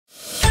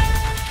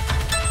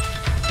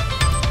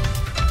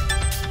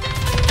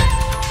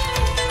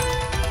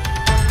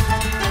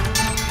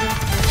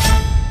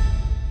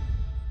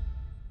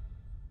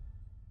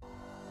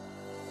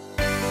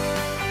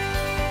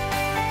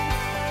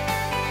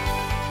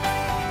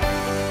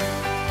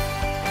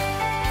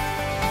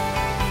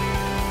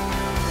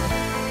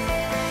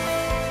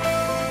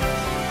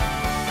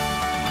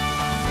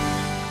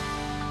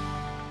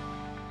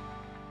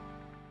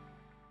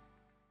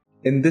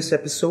In this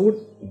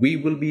episode, we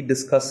will be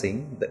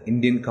discussing the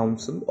Indian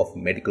Council of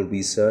Medical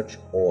Research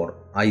or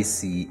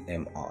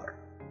ICMR.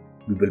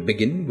 We will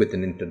begin with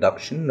an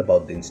introduction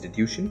about the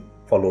institution,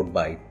 followed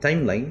by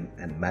timeline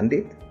and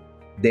mandate.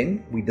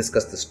 Then we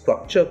discuss the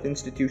structure of the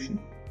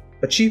institution,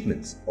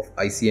 achievements of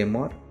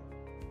ICMR,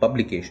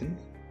 publications,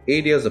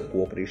 areas of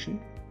cooperation,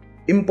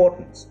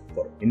 importance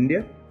for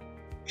India,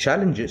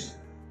 challenges,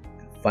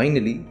 and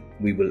finally,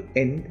 we will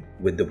end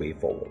with the way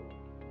forward.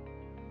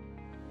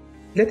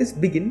 Let us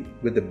begin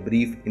with a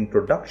brief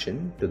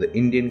introduction to the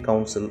Indian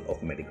Council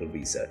of Medical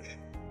Research.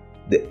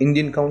 The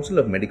Indian Council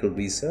of Medical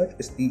Research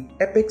is the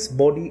apex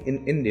body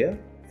in India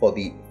for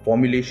the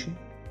formulation,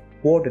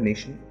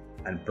 coordination,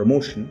 and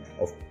promotion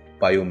of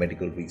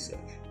biomedical research.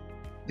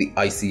 The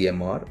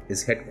ICMR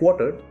is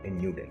headquartered in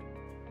New Delhi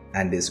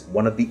and is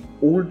one of the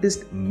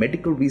oldest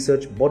medical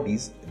research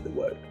bodies in the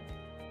world.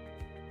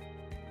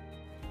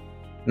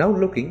 Now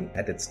looking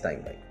at its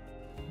timeline.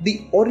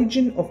 The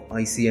origin of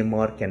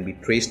ICMR can be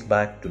traced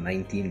back to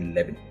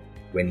 1911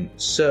 when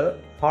Sir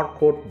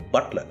Harcourt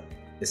Butler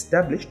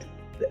established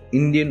the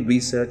Indian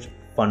Research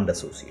Fund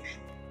Association.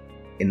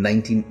 In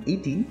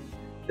 1918,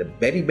 the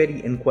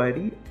Berry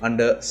Inquiry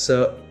under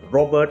Sir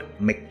Robert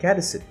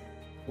McCaddison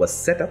was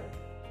set up,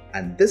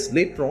 and this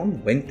later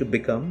on went to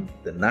become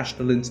the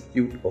National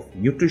Institute of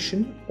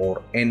Nutrition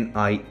or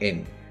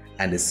NIN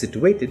and is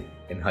situated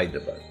in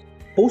Hyderabad.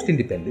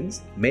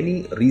 Post-independence,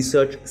 many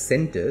research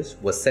centers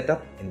were set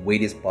up in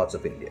various parts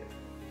of India.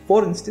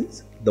 For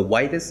instance, the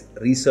Virus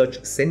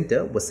Research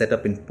Center was set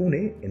up in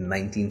Pune in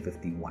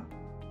 1951.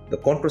 The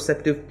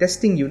Contraceptive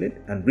Testing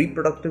Unit and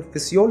Reproductive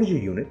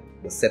Physiology Unit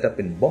was set up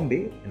in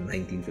Bombay in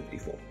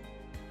 1954.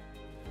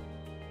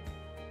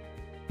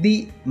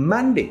 The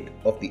mandate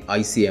of the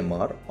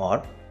ICMR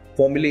are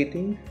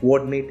formulating,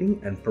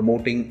 coordinating and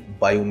promoting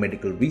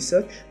biomedical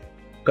research,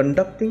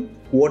 conducting,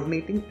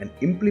 coordinating and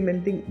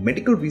implementing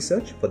medical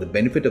research for the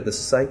benefit of the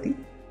society,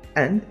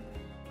 and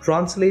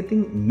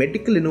translating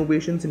medical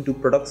innovations into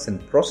products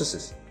and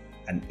processes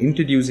and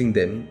introducing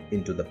them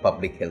into the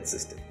public health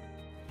system.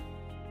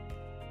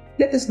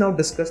 Let us now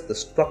discuss the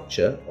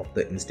structure of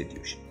the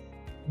institution.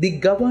 The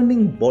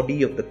governing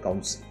body of the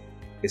council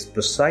is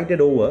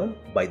presided over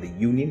by the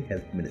Union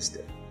Health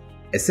Minister,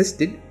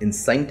 assisted in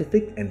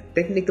scientific and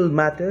technical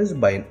matters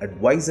by an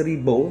advisory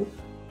board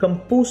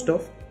composed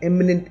of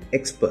eminent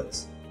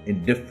experts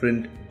in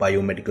different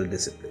biomedical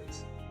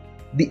disciplines.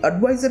 The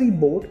advisory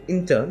board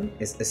in turn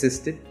is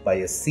assisted by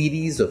a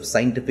series of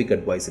scientific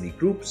advisory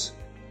groups,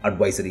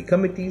 advisory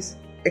committees,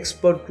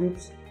 expert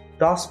groups,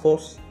 task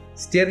force,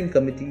 steering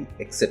committee,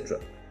 etc.,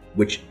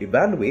 which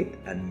evaluate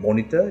and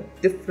monitor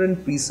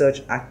different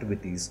research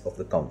activities of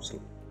the council.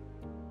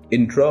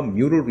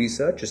 Intramural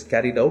research is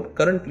carried out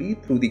currently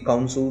through the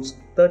council's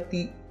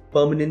 30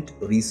 permanent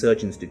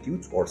research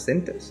institutes or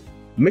centers,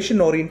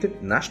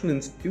 mission-oriented national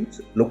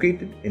institutes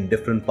located in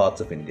different parts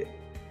of India.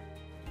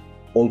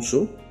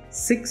 Also,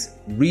 6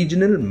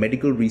 regional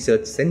medical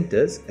research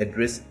centers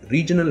address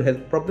regional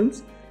health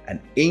problems and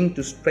aim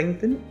to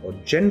strengthen or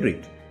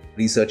generate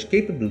research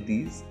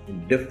capabilities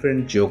in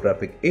different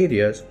geographic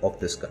areas of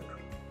this country.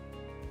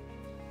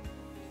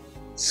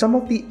 Some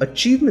of the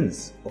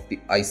achievements of the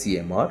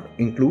ICMR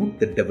include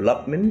the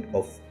development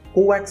of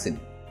Covaxin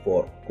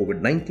for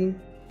COVID-19,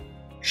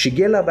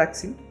 Shigella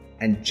vaccine,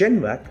 and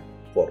Genvac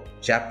for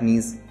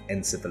Japanese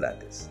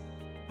encephalitis.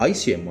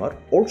 ICMR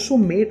also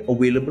made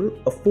available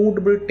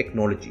affordable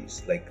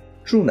technologies like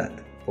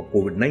TrueNat for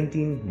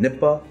COVID-19,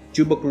 Nipah,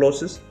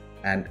 tuberculosis,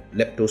 and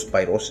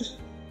leptospirosis,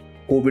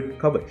 COVID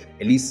Kavach,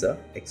 ELISA,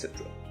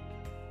 etc.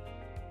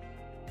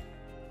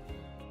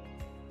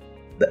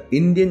 The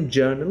Indian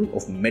Journal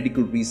of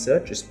Medical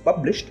Research is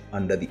published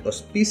under the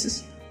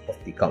auspices of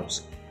the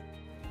Council.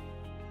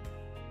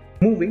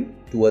 Moving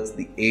towards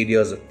the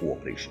areas of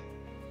cooperation.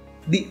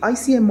 The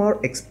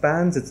ICMR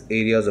expands its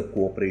areas of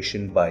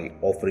cooperation by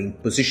offering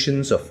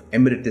positions of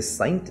emeritus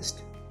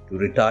scientist to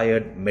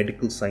retired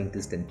medical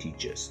scientists and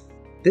teachers.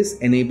 This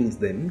enables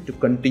them to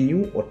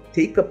continue or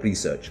take up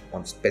research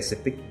on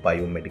specific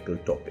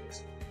biomedical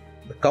topics.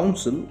 The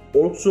Council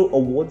also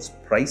awards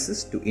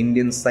prizes to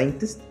Indian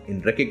scientists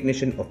in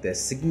recognition of their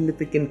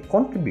significant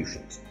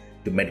contributions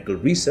to medical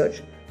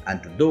research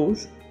and to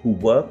those who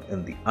work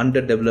in the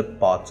underdeveloped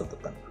parts of the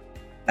country.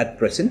 At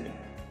present,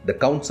 the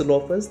Council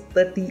offers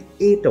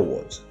 38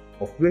 awards,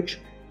 of which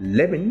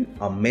 11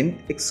 are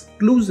meant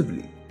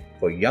exclusively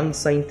for young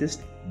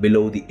scientists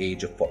below the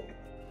age of 40.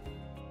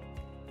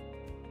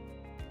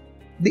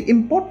 The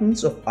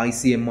importance of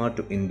ICMR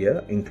to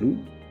India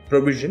include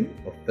provision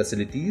of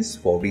facilities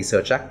for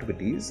research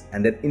activities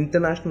and an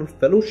international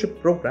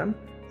fellowship program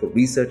for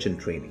research and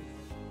training,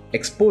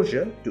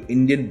 exposure to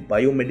Indian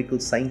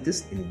biomedical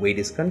scientists in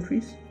various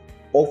countries,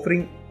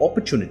 offering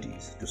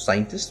opportunities to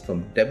scientists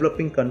from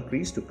developing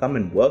countries to come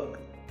and work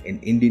in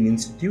Indian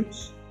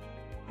institutes,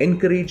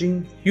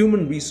 encouraging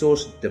human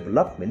resource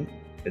development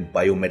in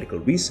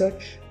biomedical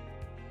research,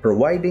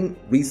 providing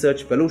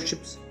research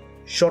fellowships,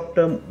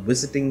 short-term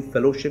visiting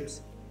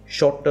fellowships,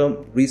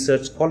 short-term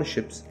research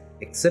scholarships,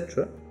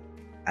 etc.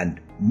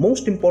 And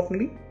most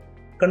importantly,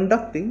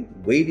 conducting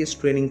various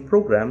training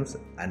programs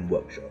and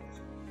workshops.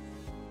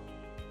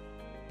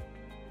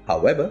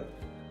 However,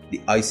 the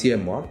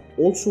ICMR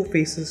also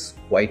faces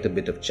quite a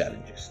bit of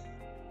challenges,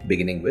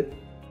 beginning with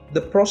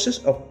the process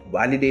of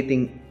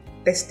validating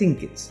testing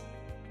kits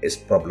is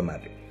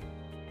problematic.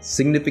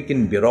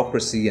 Significant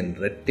bureaucracy and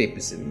red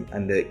tapeism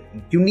and a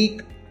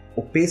unique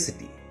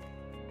opacity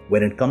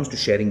when it comes to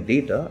sharing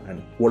data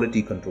and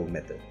quality control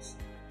methods.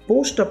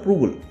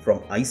 Post-approval from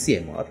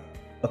ICMR,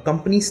 a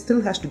company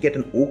still has to get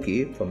an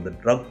OK from the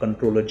Drug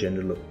Controller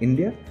General of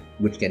India,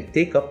 which can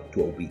take up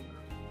to a week.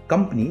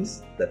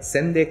 Companies that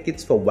send their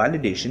kits for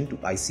validation to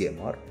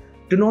ICMR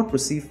do not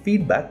receive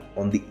feedback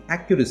on the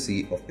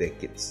accuracy of their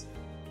kits.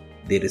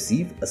 They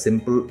receive a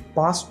simple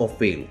pass or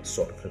fail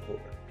sort of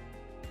report.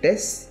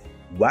 Tests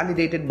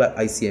validated by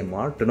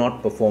ICMR do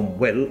not perform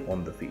well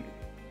on the field.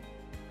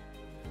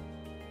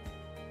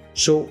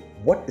 So,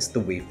 what is the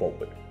way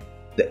forward?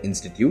 The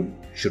institute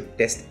should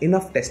test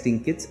enough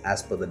testing kits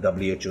as per the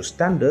WHO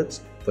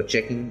standards for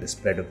checking the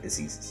spread of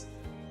diseases.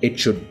 It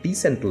should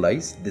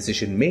decentralize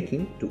decision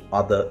making to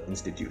other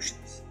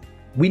institutions.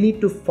 We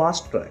need to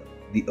fast track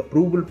the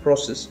approval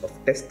process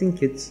of testing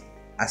kits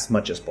as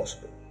much as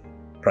possible.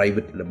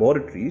 Private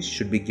laboratories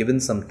should be given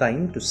some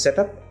time to set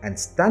up and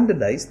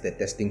standardize their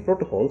testing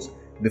protocols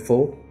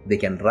before they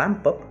can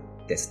ramp up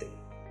testing.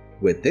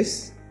 With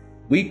this,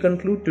 we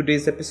conclude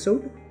today's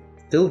episode.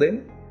 Till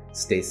then,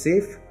 stay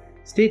safe,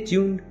 stay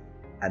tuned,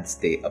 and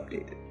stay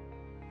updated.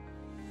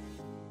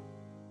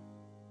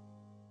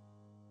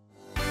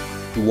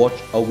 To watch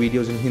our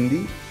videos in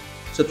Hindi,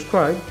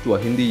 subscribe to our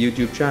Hindi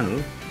YouTube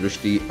channel,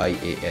 Drishti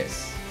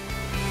IAS.